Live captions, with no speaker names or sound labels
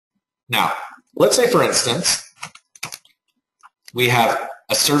Now, let's say, for instance, we have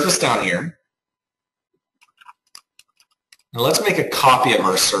a surface down here. Now let's make a copy of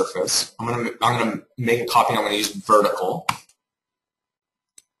our surface. I'm going to make a copy. I'm going to use vertical.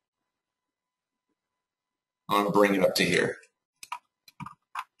 I'm going to bring it up to here.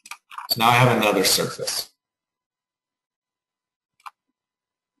 So now I have another surface.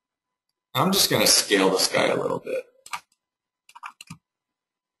 I'm just going to scale this guy a little bit.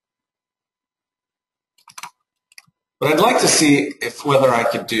 What I'd like to see if whether I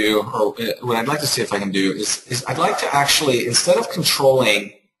could do, or what I'd like to see if I can do is I'd like to actually, instead of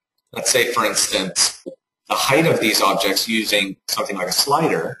controlling, let's say for instance, the height of these objects using something like a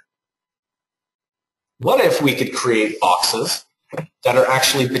slider, what if we could create boxes that are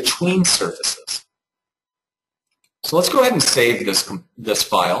actually between surfaces? So let's go ahead and save this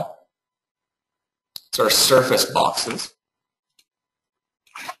file. It's our surface boxes.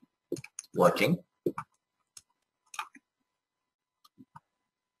 Working.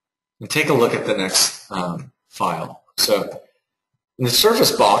 And take a look at the next file. So in the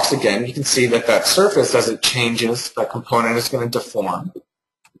surface box, again, you can see that that surface, as it changes, that component is going to deform.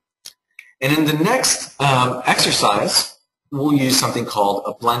 And in the next exercise, we'll use something called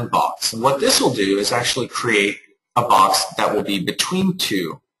a blend box. And what this will do is actually create a box that will be between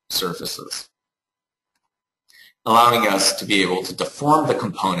two surfaces, allowing us to be able to deform the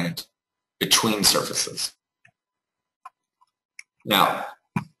component between surfaces. Now,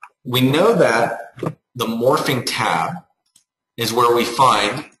 we know that the Morphing tab is where we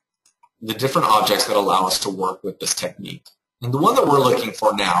find the different objects that allow us to work with this technique. And the one that we're looking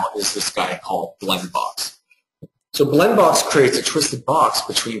for now is this guy called blend box. So blend box creates a twisted box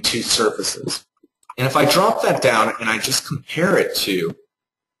between two surfaces. And if I drop that down and I just compare it to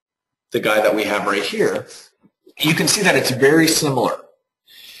the guy that we have right here, you can see that it's very similar.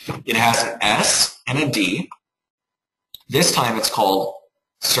 It has an S and a D. This time it's called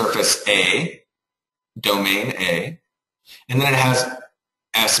surface A, domain A, and then it has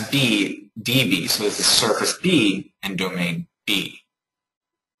SB, DB, so this is surface B and domain B.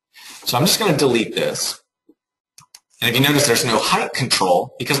 So I'm just going to delete this. And if you notice, there's no height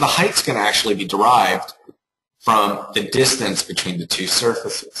control because the height's going to actually be derived from the distance between the two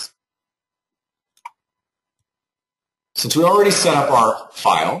surfaces. Since we already set up our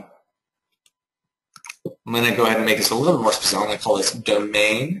file, I'm going to go ahead and make this a little bit more specific. I'm going to call this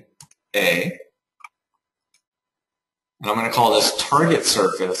domain A. And I'm going to call this target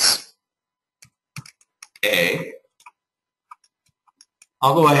surface A.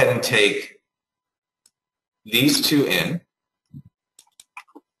 I'll go ahead and take these two in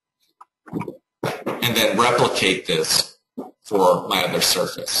and then replicate this for my other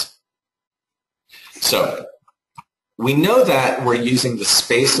surface. So we know that we're using the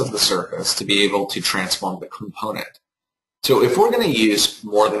space of the surface to be able to transform the component. So if we're going to use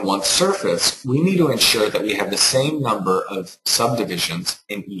more than one surface, we need to ensure that we have the same number of subdivisions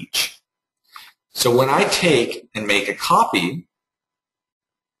in each. So when I take and make a copy,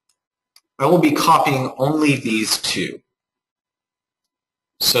 I will be copying only these two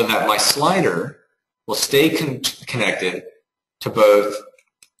so that my slider will stay connected to both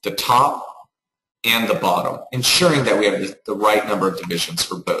the top and the bottom, ensuring that we have the right number of divisions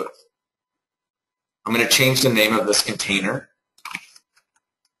for both. I'm going to change the name of this container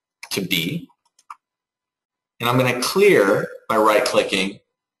to B, and I'm going to clear by right-clicking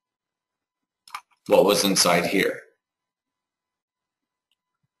what was inside here.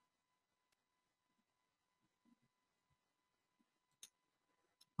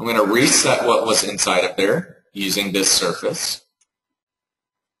 I'm going to reset what was inside of there using this surface.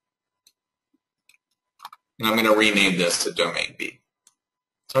 And I'm going to rename this to domain B.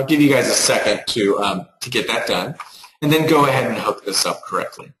 So I'll give you guys a second to get that done, and then go ahead and hook this up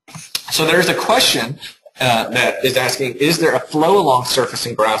correctly. So there's a question that is asking, is there a flow-along surface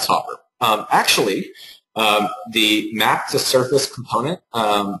in Grasshopper? Actually, the map to surface component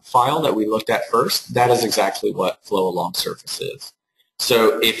file that we looked at first, that is exactly what flow-along surface is.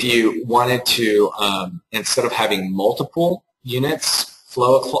 So if you wanted to, instead of having multiple units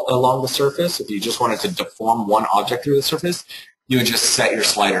flow along the surface, if you just wanted to deform one object through the surface, you would just set your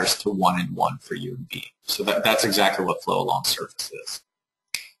sliders to 1 and 1 for U and B. So that's exactly what flow along surface is.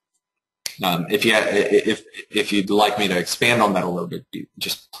 If you'd like me to expand on that a little bit,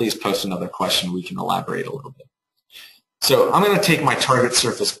 just please post another question. We can elaborate a little bit. So I'm going to take my target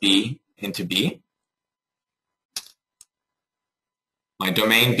surface B into B, my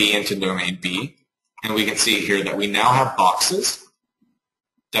domain B into domain B, and we can see here that we now have boxes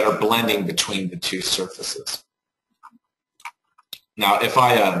that are blending between the two surfaces. Now, if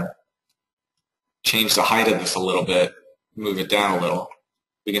I change the height of this a little bit, move it down a little,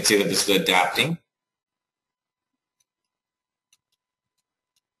 we can see that this is adapting.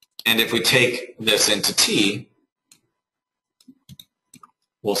 And if we take this into T,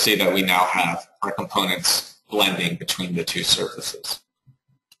 we'll see that we now have our components blending between the two surfaces.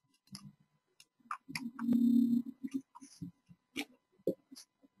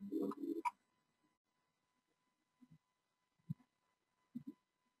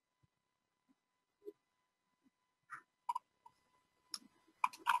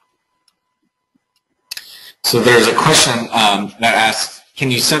 So there's a question that asks,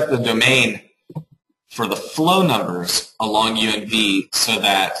 can you set the domain for the flow numbers along U and V so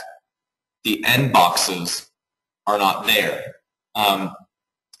that the end boxes are not there?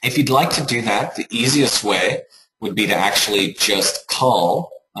 If you'd like to do that, the easiest way would be to actually just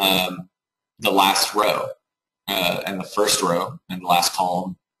cull the last row and the first row and the last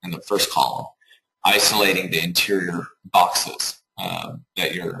column and the first column, isolating the interior boxes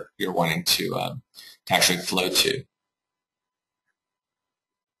that you're wanting to actually flow to.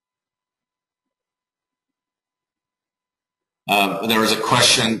 There was a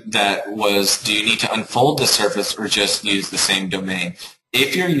question that was, do you need to unfold the surface or just use the same domain?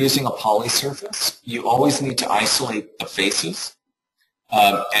 If you're using a poly surface, you always need to isolate the faces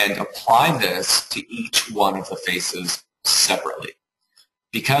and apply this to each one of the faces separately.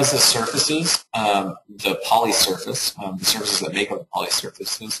 Because the surfaces, the poly surface, the surfaces that make up the poly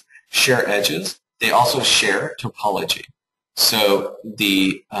surfaces share edges, they also share topology. So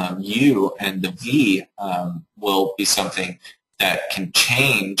the U and the V will be something that can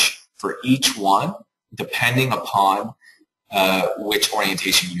change for each one depending upon which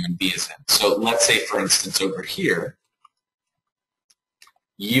orientation U and V is in. So let's say, for instance, over here,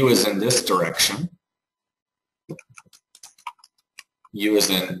 U is in this direction. U is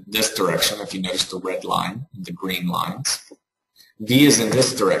in this direction, if you notice the red line, the green lines. V is in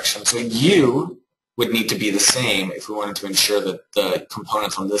this direction. So U would need to be the same if we wanted to ensure that the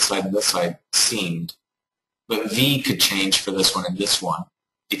components on this side and this side seamed. But V could change for this one and this one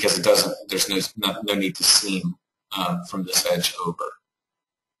because it doesn't. There's no need to seam from this edge over.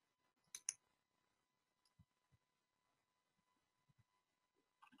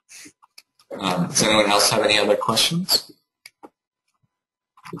 Does anyone else have any other questions?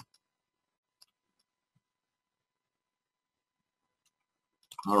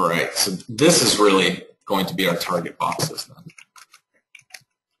 All right, so this is really going to be our target boxes then.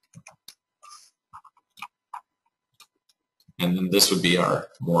 And then this would be our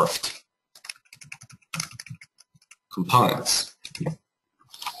morphed components.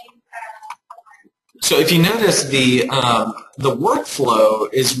 So if you notice, the workflow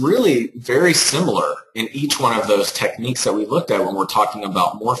is really very similar in each one of those techniques that we looked at when we're talking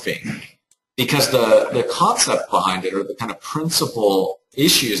about morphing, because the concept behind it, or the kind of principal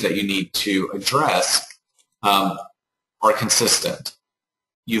issues that you need to address, are consistent.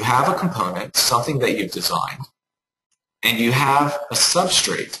 You have a component, something that you've designed, and you have a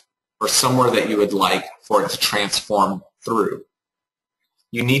substrate or somewhere that you would like for it to transform through.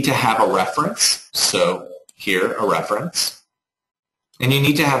 You need to have a reference, so here a reference, and you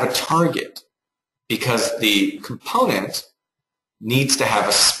need to have a target because the component needs to have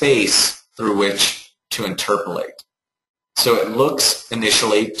a space through which to interpolate. So it looks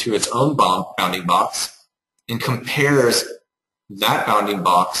initially to its own bounding box and compares that bounding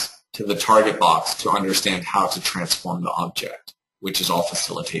box to the target box to understand how to transform the object, which is all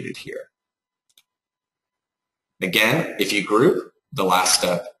facilitated here. Again, if you group, the last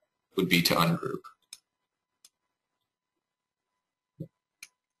step would be to ungroup.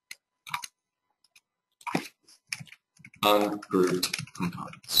 Ungrouped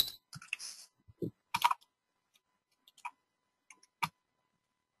components.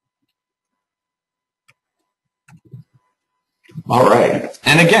 All right.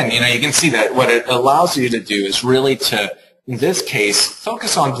 And again, you can see that what it allows you to do is really to, in this case,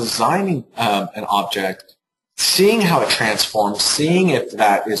 focus on designing an object, seeing how it transforms, seeing if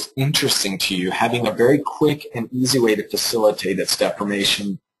that is interesting to you, having a very quick and easy way to facilitate its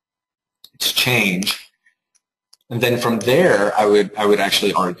deformation, its change. And then from there, I would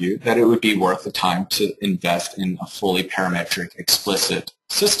actually argue that it would be worth the time to invest in a fully parametric explicit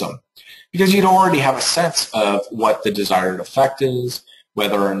system, because you'd already have a sense of what the desired effect is,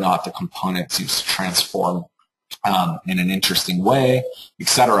 whether or not the component seems to transform in an interesting way,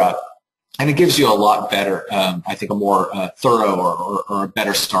 etc. And it gives you a lot better, I think, a more thorough or a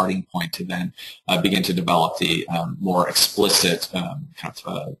better starting point to then begin to develop the more explicit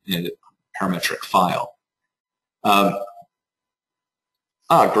parametric file.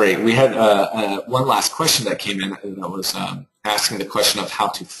 Great. We had one last question that came in that was asking the question of how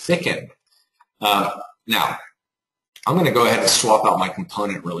to thicken. Now, I'm going to go ahead and swap out my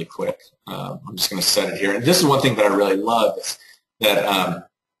component really quick. I'm just going to set it here. And this is one thing that I really love is that,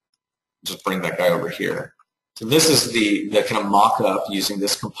 just bring that guy over here. So this is the kind of mock-up using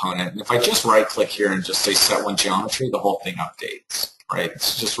this component. And if I just right-click here and just say set one geometry, the whole thing updates, right?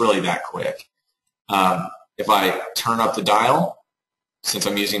 It's just really that quick. If I turn up the dial, since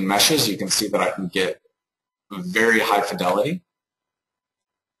I'm using meshes, you can see that I can get very high fidelity.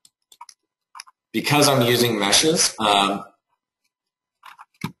 Because I'm using meshes, I'm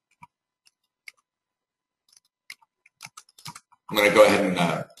going to go ahead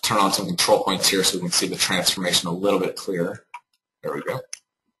and turn on some control points here so we can see the transformation a little bit clearer. There we go.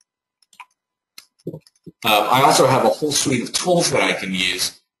 I also have a whole suite of tools that I can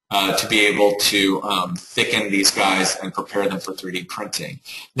use to be able to thicken these guys and prepare them for 3D printing.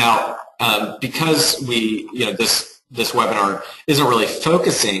 Now, because this webinar isn't really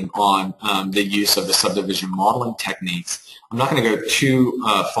focusing on the use of the subdivision modeling techniques, I'm not going to go too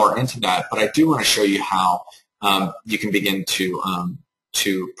far into that, but I do want to show you how you can begin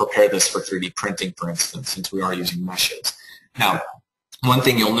to prepare this for 3D printing, for instance, since we are using meshes. Now, one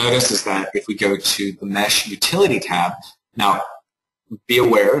thing you'll notice is that if we go to the Mesh Utility tab, now be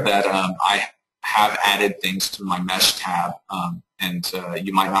aware that I have added things to my Mesh tab, and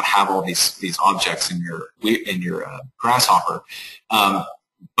you might not have all these objects in your Grasshopper.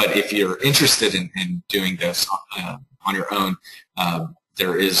 But if you're interested in doing this on your own,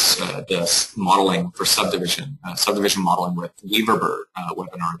 there is this modeling for subdivision modeling with Weaverbird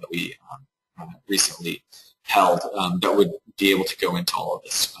webinar that we recently held that would be able to go into all of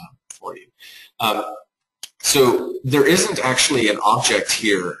this for you. So there isn't actually an object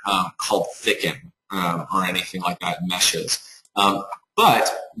here called thicken or anything like that in meshes.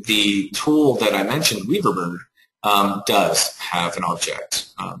 But the tool that I mentioned, Weaverbird, does have an object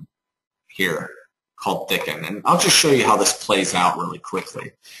here called thicken. And I'll just show you how this plays out really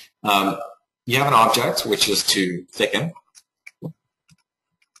quickly. You have an object which is to thicken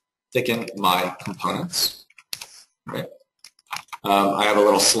my components. Right? I have a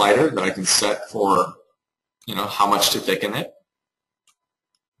little slider that I can set for how much to thicken it.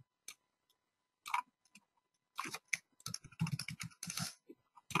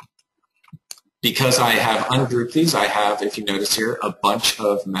 Because I have ungrouped these, I have, if you notice here, a bunch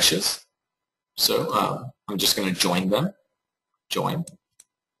of meshes. So I'm just going to join them. Join.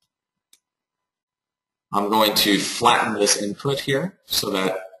 I'm going to flatten this input here so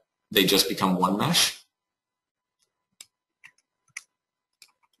that they just become one mesh.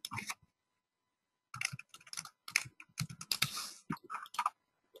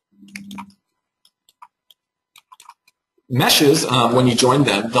 Meshes, when you join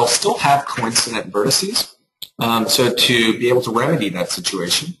them, they'll still have coincident vertices. So to be able to remedy that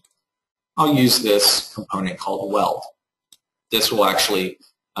situation, I'll use this component called Weld. This will actually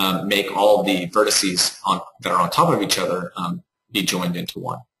make all the vertices that are on top of each other be joined into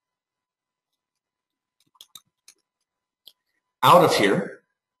one. Out of here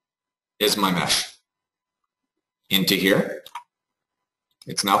is my mesh. Into here,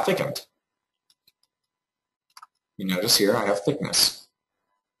 it's now thickened. You notice here I have thickness.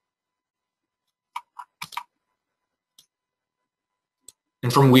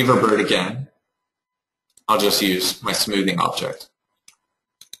 And from Weaverbird again, I'll just use my smoothing object.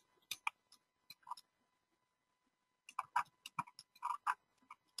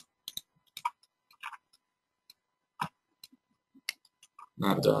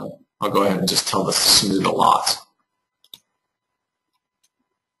 And I'll go ahead and just tell this to smooth a lot.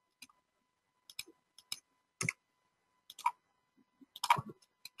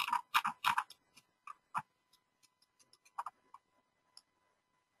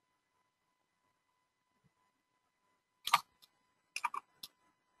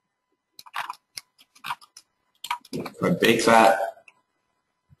 If I bake that,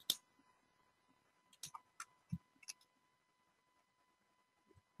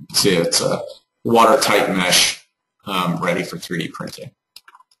 see it's a watertight mesh ready for 3D printing.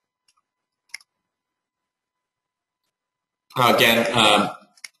 Again,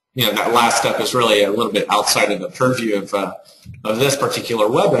 that last step is really a little bit outside of the purview of this particular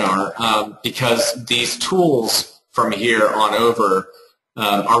webinar because these tools from here on over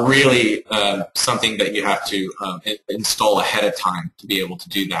are really something that you have to install ahead of time to be able to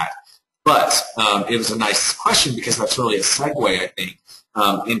do that. But it was a nice question because that's really a segue, I think,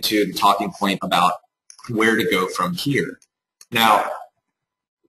 into the talking point about where to go from here. Now,